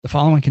The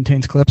following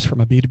contains clips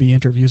from a B2B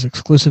Interviews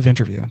exclusive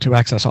interview. To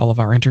access all of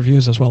our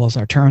interviews, as well as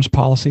our terms,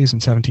 policies,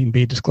 and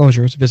 17B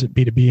disclosures, visit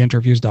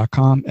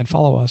b2binterviews.com and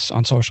follow us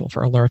on social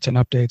for alerts and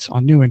updates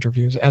on new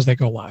interviews as they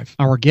go live.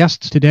 Our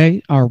guests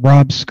today are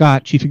Rob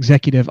Scott, Chief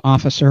Executive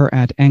Officer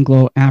at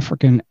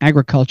Anglo-African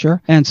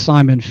Agriculture, and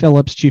Simon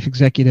Phillips, Chief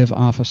Executive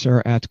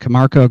Officer at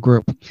Camarco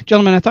Group.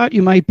 Gentlemen, I thought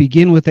you might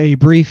begin with a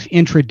brief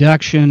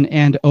introduction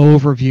and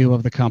overview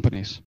of the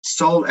companies.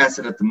 Sole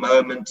asset at the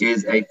moment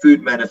is a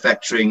food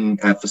manufacturing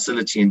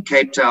facility in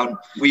Cape Town.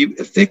 We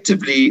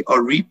effectively are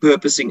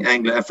repurposing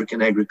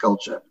Anglo-African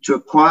Agriculture to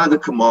acquire the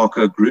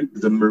Camarco Group,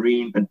 the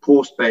marine and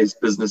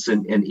port-based business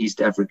in East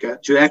Africa,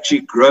 to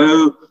actually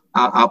grow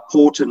our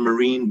port and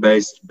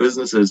marine-based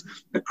businesses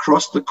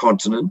across the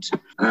continent.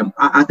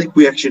 I think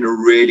we're actually in a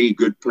really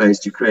good place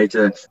to create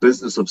a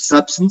business of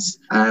substance,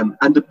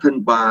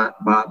 underpinned by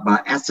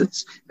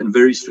assets and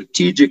very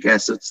strategic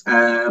assets.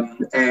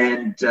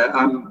 And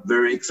I'm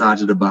very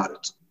excited about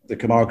it. The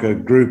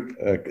Camarco Group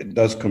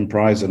does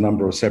comprise a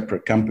number of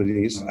separate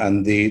companies,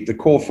 and the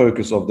core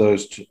focus of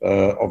those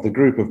of the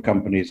group of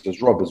companies,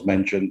 as Rob has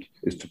mentioned,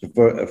 is to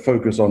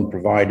focus on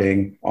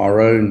providing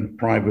our own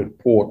private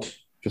port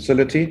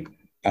facility,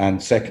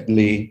 and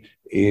secondly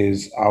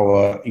is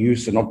our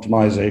use and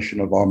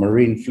optimization of our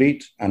marine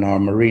fleet and our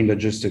marine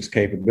logistics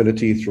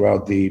capability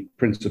throughout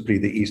principally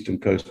the eastern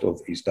coast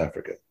of East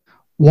Africa.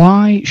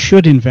 Why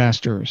should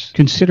investors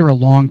consider a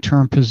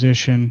long-term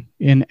position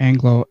in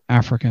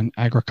Anglo-African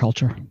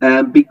agriculture?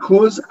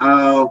 Because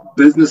our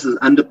business is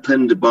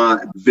underpinned by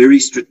very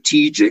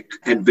strategic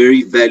and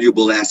very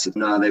valuable assets.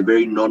 Now, they're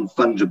very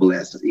non-fungible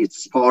assets.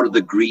 It's part of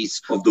the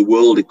grease of the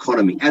world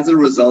economy. As a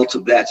result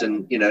of that,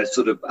 and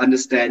sort of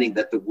understanding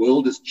that the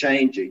world is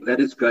changing, that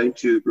is going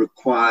to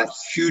require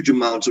huge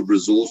amounts of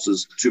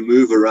resources to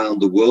move around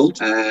the world,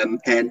 and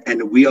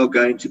we are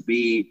going to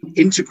be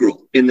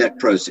integral in that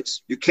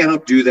process. You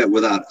cannot do that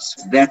without us.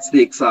 That's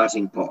the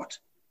exciting part.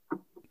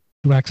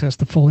 To access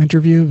the full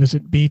interview,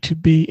 visit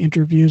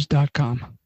b2binterviews.com.